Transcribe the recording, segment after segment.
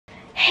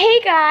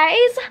Hey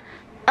guys,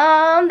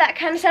 that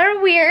kind of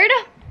sounded weird.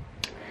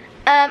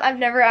 I've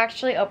never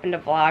actually opened a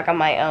vlog on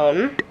my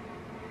own,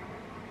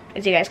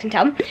 as you guys can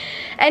tell.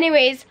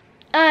 Anyways,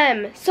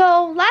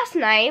 so last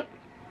night,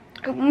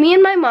 me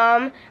and my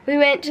mom, we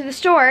went to the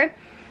store,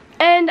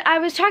 and I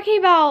was talking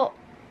about,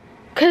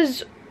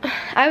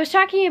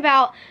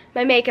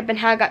 my makeup and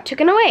how it got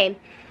taken away.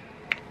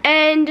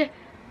 And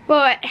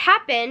what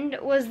happened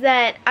was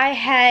that I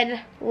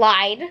had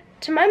lied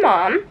to my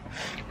mom,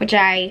 which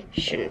I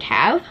shouldn't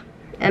have,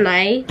 and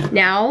I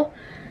now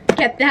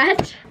get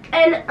that.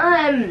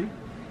 And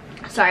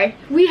sorry,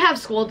 we have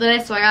school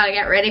today, so I gotta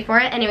get ready for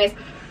it. Anyways,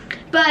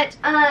 but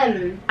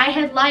I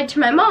had lied to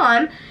my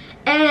mom,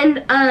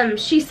 and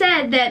she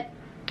said that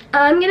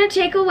I'm gonna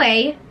take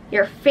away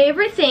your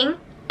favorite thing,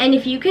 and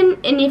if you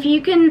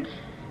can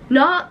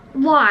not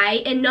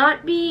lie and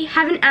not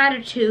have an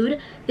attitude,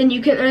 then you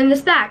can earn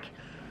this back.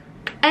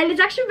 And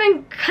it's actually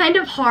been kind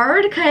of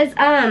hard because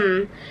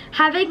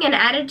having an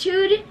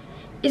attitude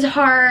is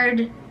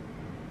hard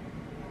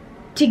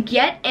to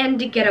get and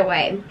to get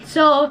away.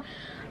 So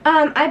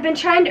I've been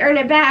trying to earn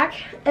it back,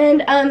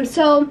 and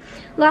so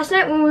last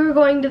night when we were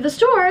going to the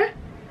store,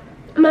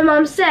 my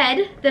mom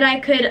said that I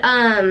could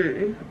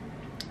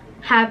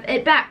have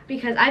it back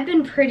because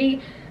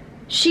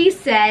she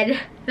said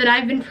that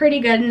I've been pretty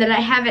good and that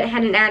I haven't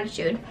had an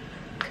attitude.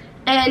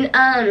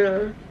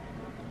 And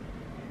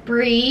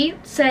Bree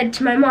said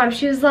to my mom,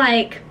 she was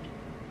like,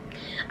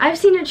 I've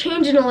seen a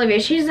change in Olivia.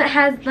 She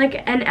has like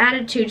an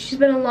attitude. She's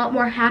been a lot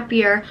more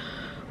happier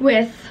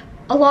with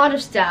a lot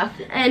of stuff.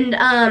 And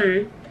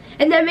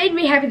that made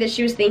me happy that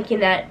she was thinking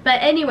that.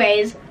 But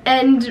anyways,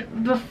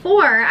 and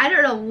before, I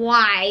don't know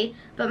why,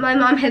 but my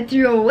mom had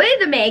threw away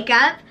the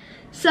makeup.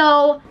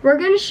 So we're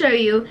gonna show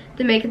you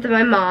the makeup that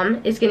my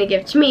mom is gonna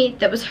give to me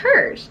that was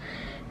hers,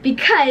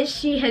 because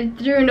she had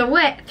thrown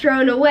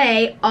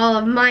away all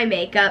of my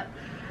makeup.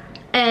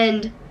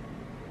 And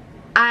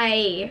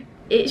she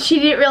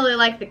didn't really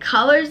like the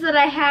colors that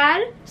I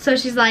had, so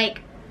she's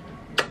like,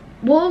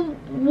 we'll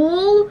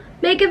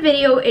make a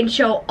video and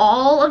show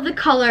all of the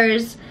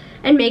colors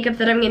and makeup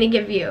that I'm gonna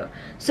give you.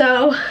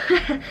 So,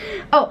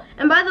 oh,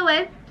 and by the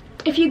way,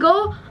 if you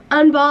go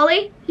on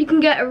Bali, you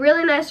can get a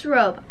really nice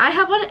robe. I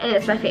have one and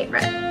it's my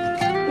favorite.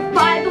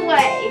 By the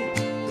way,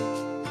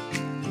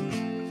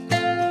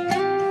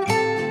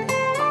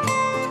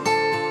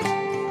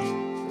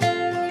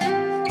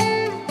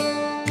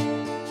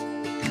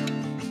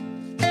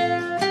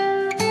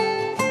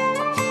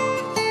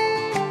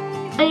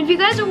 and if you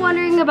guys are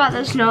wondering about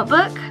this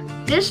notebook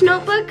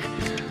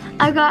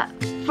I got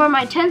for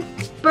my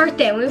 10th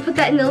birthday. We put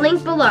that in the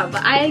link below,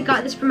 but I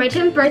got this for my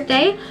 10th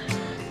birthday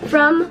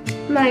from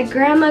my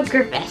grandma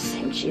Griffiths,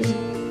 and she's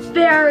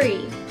very,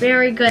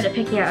 very good at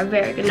picking out a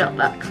very good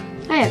notebook.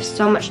 I have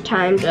so much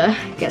time to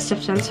get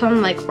stuff done, so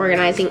I'm like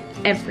organizing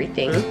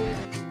everything.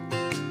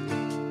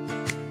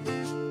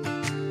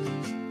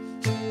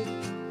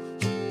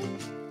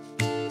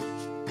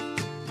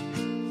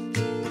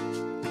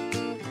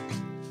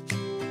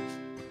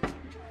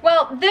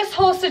 Well, this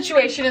whole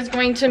situation is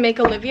going to make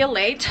Olivia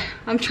late.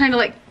 I'm trying to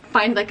like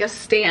find like a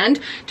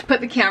stand to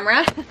put the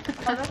camera. Oh,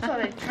 that's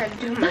what I tried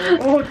to do.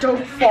 Oh,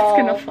 don't fall.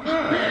 It's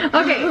gonna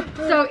fall. Okay,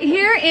 so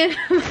here in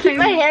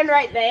my hand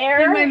right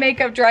there. In my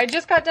makeup drawer, I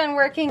just got done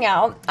working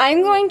out.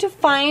 I'm going to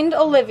find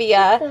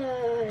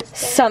Olivia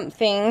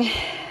something.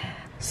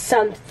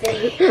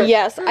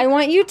 Yes, I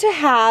want you to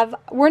have,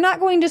 we're not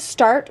going to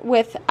start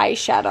with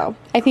eyeshadow.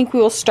 I think we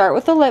will start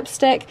with a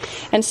lipstick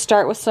and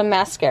start with some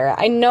mascara.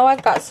 I know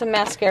I've got some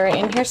mascara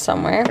in here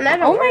somewhere.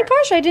 Oh my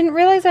gosh, I didn't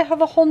realize I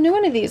have a whole new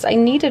one of these. I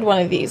needed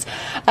one of these.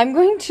 I'm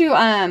going to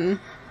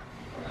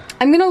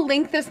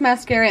link this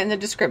mascara in the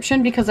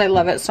description because I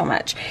love it so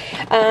much.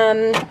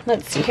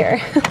 Let's see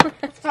here.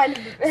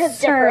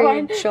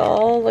 Sorry,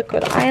 Joel.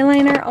 Liquid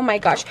eyeliner. Oh my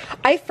gosh.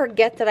 I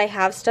forget that I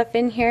have stuff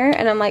in here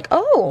and I'm like,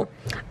 oh,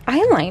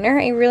 eyeliner.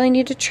 I really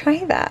need to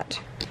try that.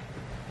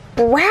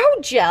 Brow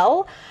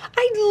gel?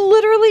 I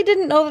literally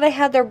didn't know that I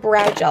had their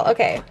brow gel.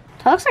 Okay.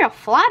 That looks like a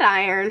flat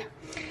iron.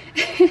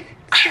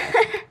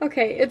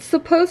 Okay, it's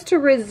supposed to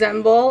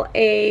resemble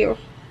a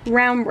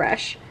round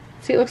brush.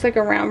 See, it looks like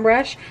a round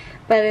brush,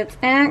 but it's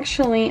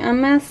actually a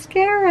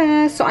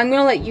mascara. So I'm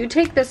gonna let you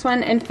take this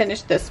one and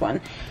finish this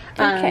one.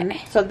 Okay.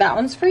 So that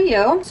one's for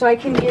you. So I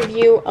can give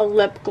you a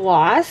lip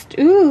gloss.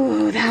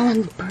 Ooh, that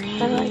one's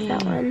pretty. I like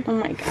that one. Oh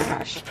my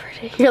gosh. It's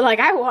pretty. You're like,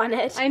 I want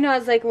it. I know, I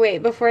was like,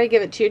 wait, before I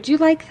give it to you, do you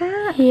like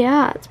that?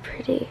 Yeah, it's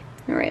pretty.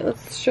 Alright,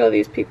 let's show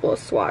these people a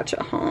swatch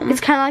at home.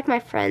 It's kind of like my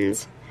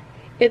friend's.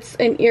 It's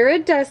an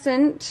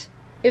iridescent.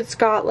 It's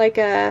got like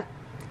a,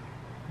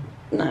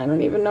 I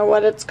don't even know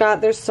what it's got.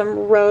 There's some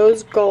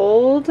rose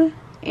gold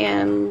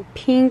and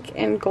pink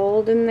and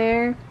gold in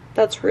there.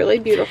 That's really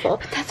beautiful.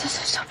 But that's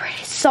also so pretty.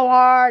 It's so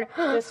hard.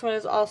 This one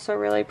is also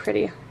really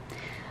pretty.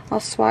 I'll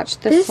swatch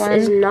this one.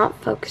 This is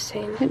not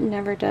focusing. It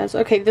never does.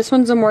 Okay, this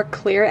one's a more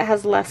clear. It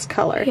has less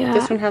color. Yeah.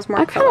 This one has more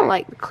color. I kind of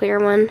like the clear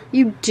one.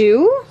 You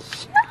do?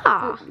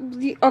 Yeah.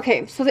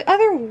 Okay, so the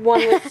other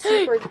one was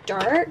super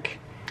dark.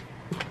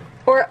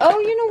 Or, oh,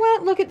 you know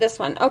what? Look at this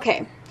one.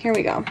 Okay, here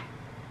we go.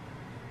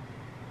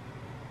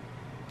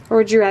 Or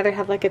would you rather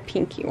have like a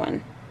pinky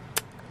one?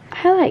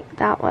 I like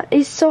that one.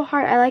 It's so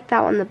hard. I like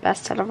that one the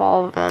best out of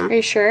all of them. Are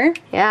you sure?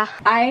 Yeah.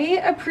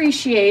 I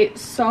appreciate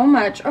so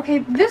much. Okay,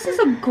 this is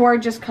a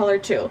gorgeous color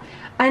too.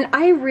 And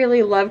I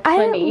really love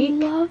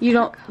Clinique. I love You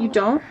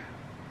don't?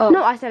 Oh.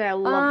 No, I said I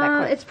love that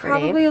color. It's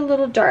probably a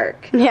little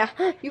dark. Yeah.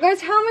 You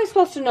guys, how am I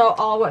supposed to know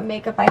all what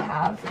makeup I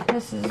have?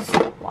 This is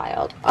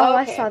wild. Oh,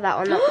 okay. I saw that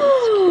one. That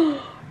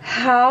one's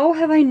How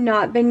have I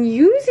not been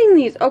using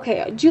these?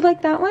 Okay, do you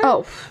like that one?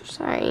 Oh,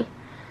 sorry.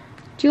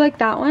 Do you like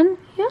that one?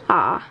 Yeah,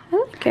 I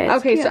like it.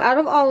 Okay, so out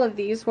of all of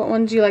these, what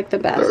one do you like the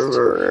best?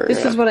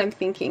 This is what I'm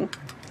thinking.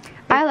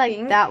 I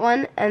like that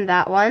one and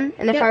that one.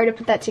 And if I were to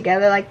put that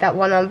together, like that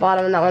one on the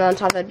bottom and that one on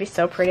top, that'd be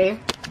so pretty.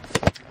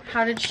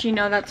 How did she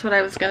know that's what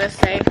I was going to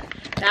say?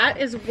 That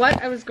is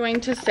what I was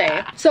going to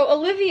say. So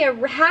Olivia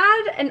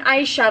had an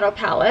eyeshadow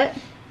palette.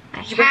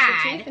 Did you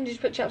brush your teeth and did you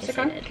put chapstick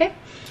on? Okay.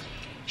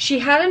 She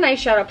had an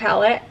eyeshadow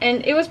palette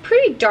and it was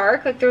pretty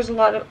dark. Like there's a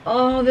lot of,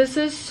 oh, this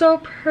is so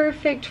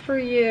perfect for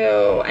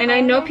you. And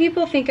I know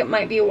people think it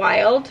might be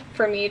wild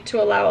for me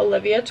to allow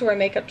Olivia to wear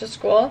makeup to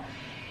school.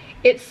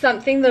 It's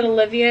something that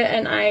Olivia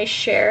and I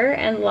share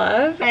and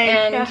love.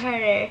 And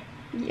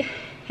yeah,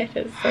 it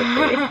is so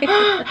pretty.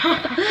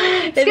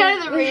 It's kind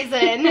of the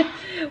reason.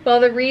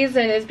 Well, the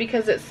reason is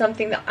because it's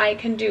something that I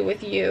can do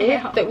with you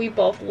that we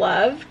both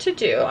love to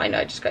do. I know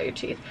I just got your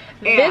teeth.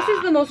 Yeah. This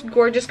is the most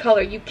gorgeous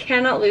color. You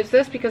cannot lose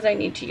this because I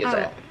need to use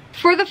it.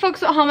 For the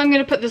folks at home, I'm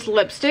going to put this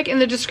lipstick in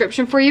the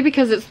description for you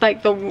because it's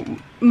like the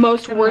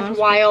most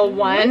worthwhile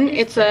one.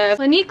 It's a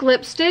Clinique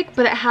lipstick,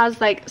 but it has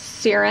like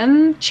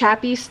serum,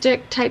 chappy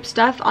stick type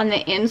stuff on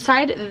the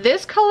inside.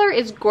 This color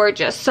is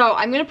gorgeous. So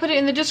I'm going to put it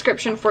in the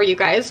description for you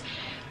guys.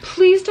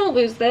 Please don't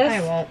lose this.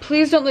 I won't.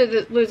 Please don't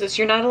lose this.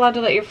 You're not allowed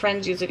to let your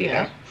friends use it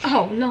either.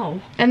 Oh,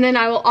 no. And then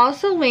I will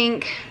also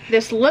link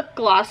this lip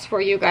gloss for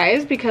you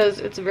guys because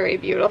it's very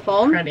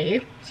beautiful.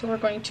 Pretty. So we're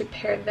going to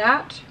pair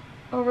that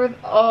over.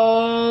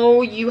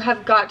 Oh, you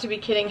have got to be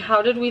kidding.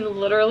 How did we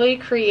literally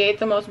create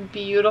the most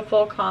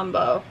beautiful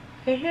combo?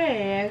 You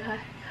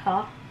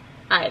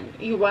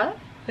what?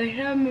 We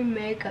should be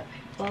makeup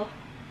people.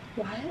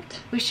 What?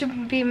 We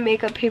should be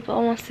makeup people. I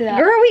want to see that.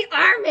 Girl, we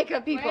are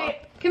makeup people.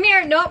 Wait. Come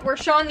here. Nope, we're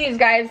showing these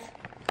guys.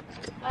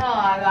 Oh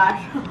my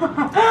gosh.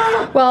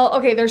 Well,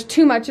 okay, there's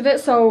too much of it,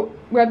 so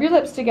rub your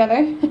lips together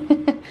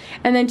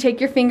and then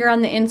take your finger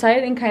on the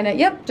inside and kind of,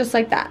 yep, just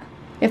like that.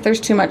 If there's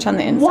too much on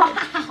the inside.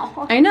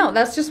 Wow. I know,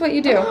 that's just what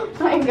you do. Oh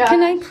my gosh.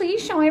 Can I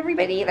please show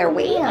everybody? They're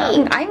waiting.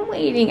 Yeah. I'm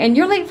waiting. And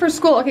you're late for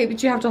school. Okay,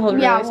 but you have to hold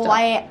really still.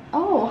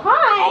 Oh,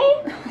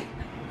 hi.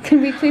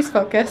 Can we please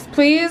focus,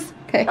 please?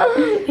 Okay.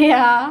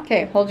 Yeah.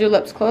 Okay, hold your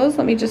lips closed.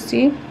 Let me just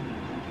see.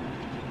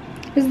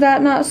 Is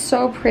that not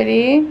so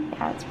pretty?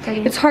 Yeah, it's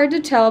pretty. It's hard to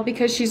tell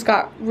because she's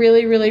got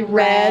really, really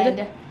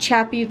red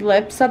chappy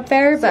lips up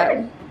there,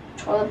 but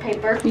toilet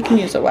paper. you can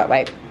use a wet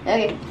wipe.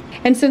 Okay.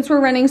 And since we're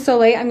running so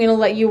late, I'm going to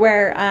let you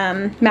wear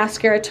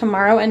mascara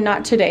tomorrow and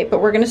not today. But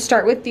we're going to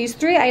start with these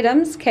 3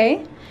 items, okay?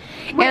 Wait,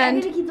 and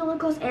I'm going to keep the lip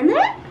gloss in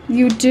there?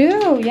 You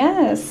do,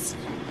 yes.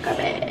 Got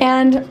it.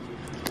 And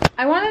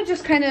I want to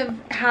just kind of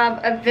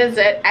have a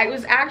visit. I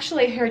was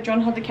actually, here, do you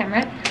want to hold the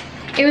camera?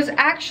 It was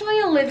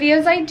actually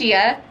Olivia's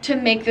idea to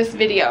make this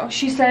video.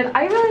 She said,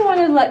 I really want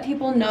to let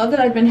people know that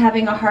I've been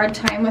having a hard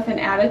time with an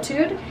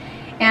attitude.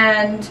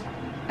 And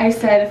I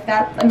said, if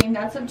that, I mean,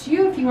 that's up to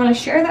you if you want to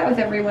share that with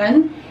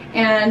everyone.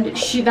 And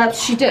she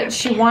did.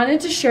 She wanted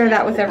to share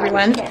that with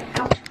everyone.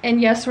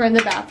 And yes, we're in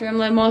the bathroom.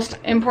 The most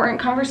important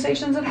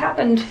conversations have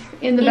happened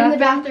in the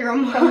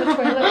bathroom. From the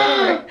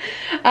toilet,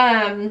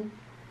 whatever.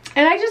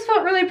 And I just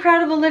felt really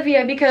proud of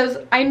Olivia because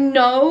I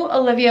know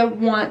Olivia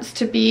wants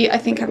to be, I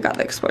think I've got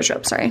the exposure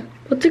up, sorry.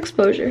 What's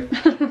exposure?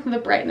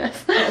 The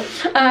brightness.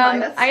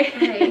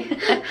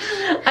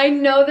 I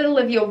know that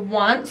Olivia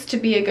wants to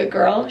be a good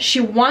girl. She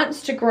wants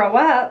to grow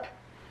up.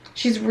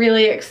 She's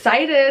really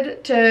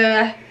excited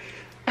to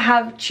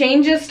have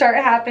changes start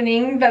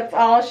happening. That's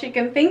all she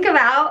can think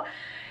about.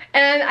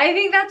 And I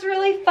think that's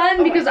really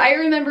fun because I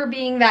remember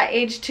being that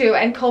age too,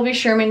 and Colby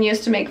Sherman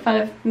used to make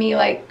fun of me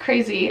like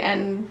crazy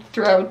and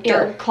throw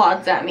dirt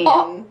clods at me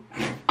and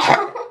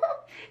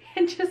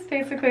just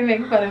basically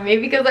make fun of me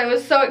because I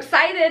was so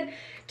excited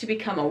to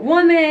become a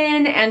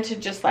woman and to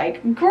just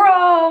like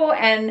grow,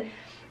 and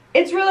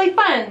it's really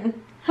fun.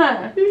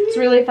 It's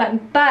really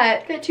fun,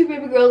 but got 2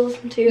 baby girls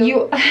listen to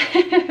you.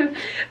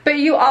 But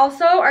you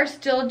also are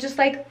still just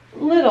like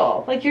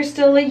little, like you're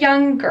still a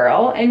young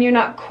girl and you're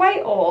not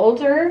quite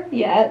older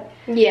yet.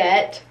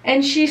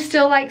 And she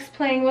still likes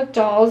playing with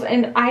dolls,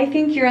 and I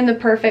think you're in the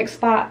perfect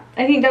spot.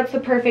 I think that's the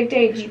perfect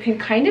age. You can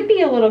kind of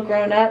be a little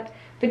grown up,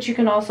 but you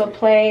can also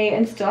play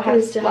and still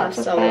have lots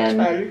of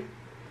fun.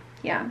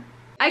 Yeah.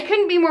 I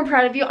couldn't be more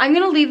proud of you. I'm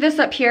gonna leave this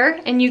up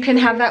here and you can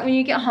have that when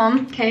you get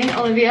home, okay,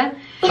 Olivia?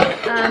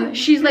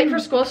 She's late for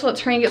school, so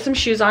let's hurry and get some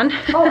shoes on.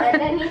 Oh,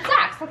 and I need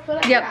socks. That's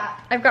what I got.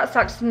 I've got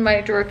socks in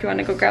my drawer if you want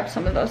to go grab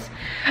some of those.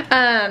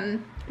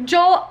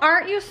 Joel,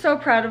 aren't you so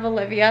proud of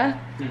Olivia?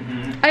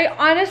 I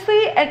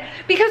honestly,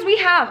 because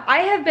I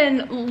have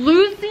been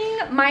losing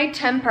my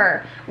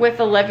temper with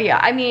Olivia.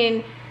 I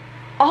mean,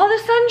 all of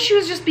a sudden she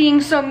was just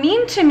being so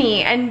mean to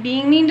me and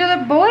being mean to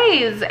the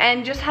boys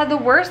and just had the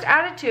worst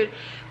attitude.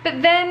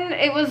 But then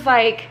it was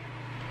like,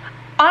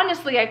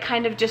 honestly, I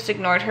kind of just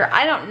ignored her.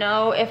 I don't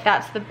know if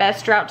that's the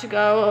best route to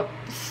go.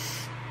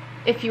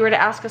 If you were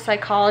to ask a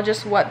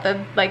psychologist what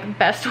the like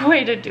best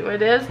way to do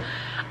it is,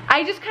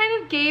 I just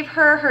kind of gave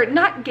her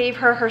not gave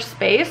her her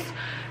space,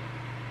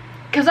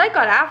 because I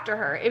got after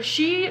her. If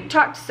she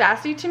talked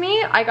sassy to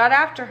me, I got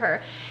after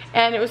her,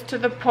 and it was to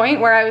the point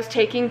where I was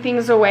taking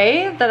things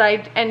away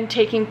and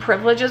taking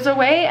privileges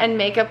away, and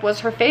makeup was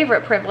her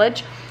favorite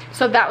privilege,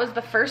 so that was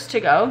the first to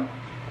go.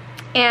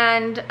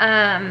 And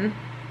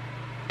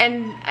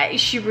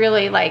she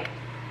really like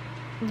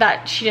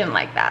that. She didn't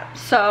like that,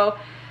 so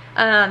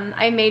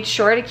I made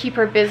sure to keep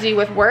her busy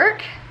with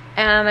work,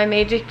 and I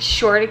made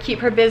sure to keep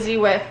her busy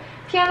with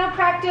piano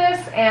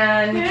practice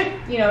and,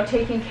 you know,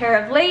 taking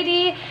care of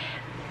Lady,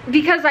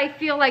 because I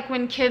feel like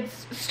when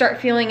kids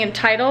start feeling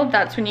entitled,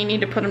 that's when you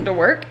need to put them to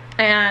work.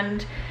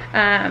 And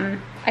I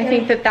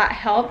think that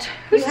helped.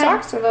 Whose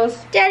socks are those?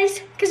 Daddy's,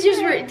 because you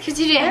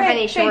didn't have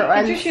any short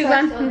ones. Get your shoes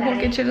on. We'll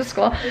get you to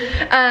school.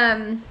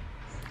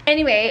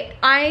 Anyway,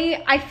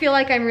 I feel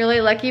like I'm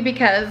really lucky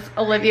because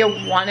Olivia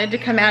wanted to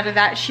come out of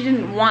that. She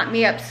didn't want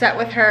me upset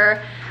with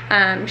her.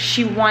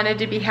 She wanted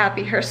to be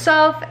happy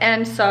herself,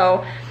 and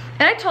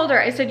I told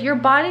her, I said, your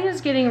body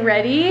is getting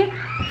ready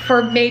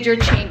for major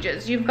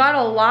changes. You've got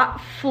a lot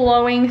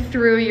flowing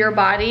through your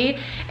body,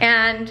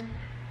 and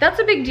that's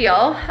a big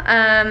deal.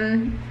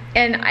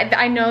 And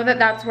I know that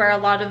that's where a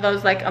lot of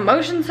those like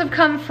emotions have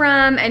come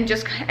from, and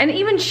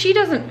even she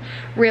doesn't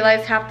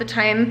realize half the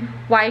time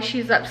why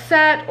she's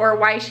upset or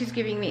why she's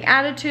giving me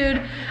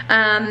attitude.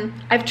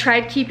 I've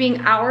tried keeping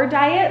our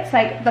diets,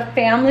 like the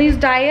family's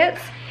diets,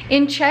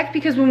 in check,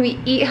 because when we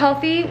eat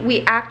healthy,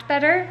 we act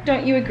better.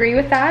 Don't you agree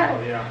with that?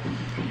 Oh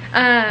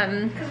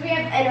yeah. Because we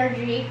have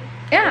energy.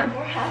 Yeah.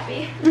 We're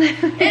happy.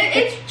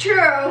 It's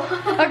true.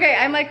 Okay,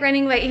 I'm like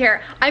running late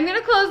here. I'm gonna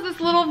close this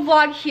little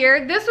vlog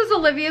here. This was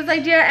Olivia's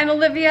idea, and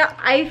Olivia,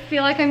 I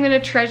feel like I'm gonna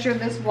treasure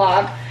this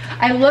vlog.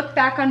 I look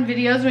back on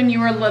videos when you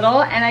were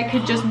little and I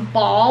could just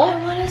bawl.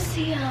 I wanna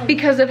see them.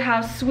 Because of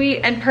how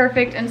sweet and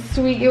perfect and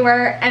sweet you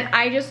were, and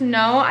I just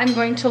know I'm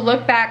going to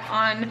look back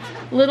on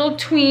little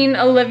tween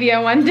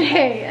Olivia one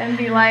day and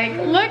be like,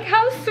 look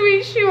how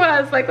sweet she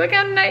was, like look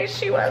how nice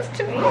she was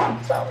to me.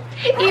 So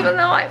even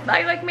though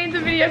I like made the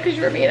video because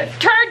you were being a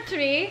turd to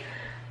me,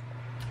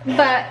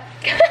 but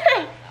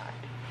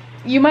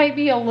you might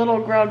be a little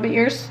grown, but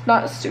you're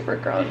not super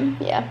grown.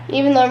 Yeah,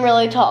 even though I'm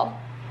really tall.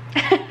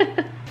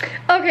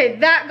 Okay,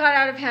 that got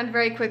out of hand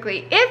very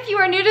quickly. If you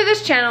are new to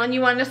this channel and you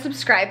want to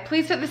subscribe,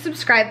 please hit the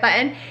subscribe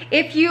button.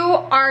 If you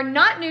are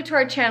not new to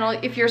our channel,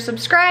 if you're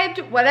subscribed,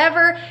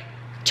 whatever,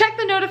 check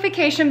the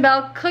notification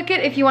bell, click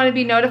it if you want to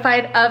be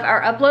notified of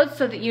our uploads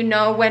so that you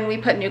know when we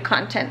put new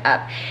content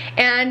up.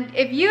 And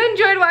if you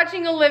enjoyed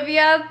watching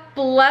Olivia,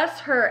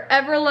 bless her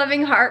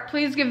ever-loving heart,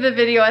 please give the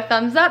video a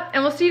thumbs up,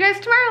 and we'll see you guys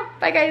tomorrow.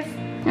 Bye, guys.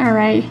 All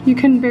right, you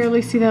can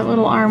barely see that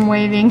little arm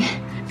waving.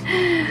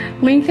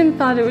 Lincoln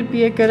thought it would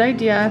be a good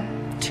idea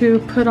to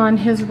put on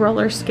his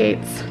roller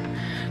skates.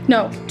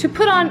 No, to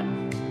put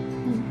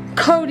on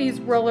Cody's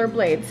roller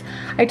blades.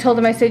 I told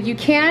him, I said, you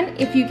can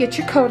if you get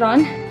your coat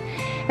on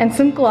and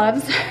some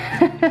gloves.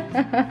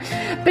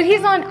 But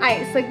he's on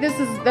ice. Like this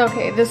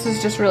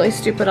is just really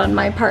stupid on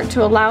my part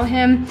to allow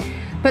him.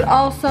 But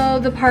also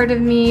the part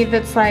of me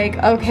that's like,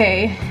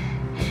 okay,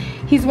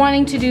 he's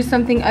wanting to do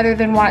something other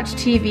than watch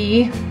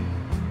TV.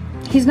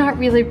 He's not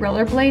really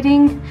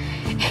rollerblading.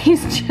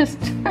 He's just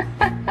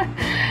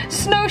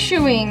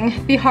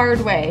snowshoeing the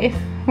hard way.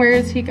 Where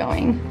is he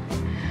going?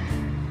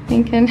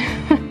 Lincoln.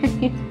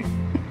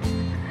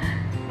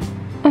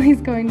 Oh,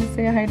 he's going to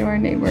say hi to our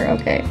neighbor.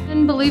 Okay.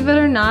 And believe it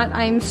or not,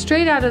 I'm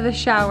straight out of the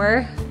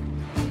shower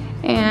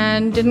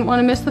and didn't want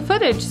to miss the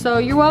footage, so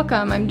you're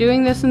welcome. I'm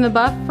doing this in the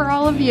buff for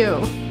all of you.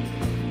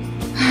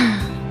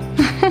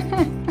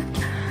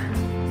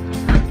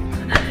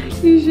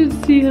 You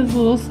should see his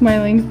little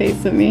smiling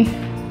face at me.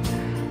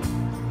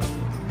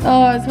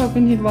 Oh, I was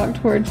hoping he'd walk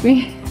towards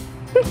me.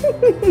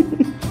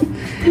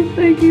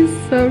 Like, he's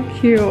so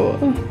cute.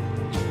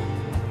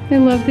 I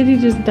love that he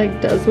just like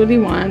does what he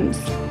wants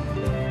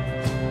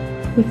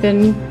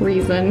within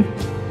reason.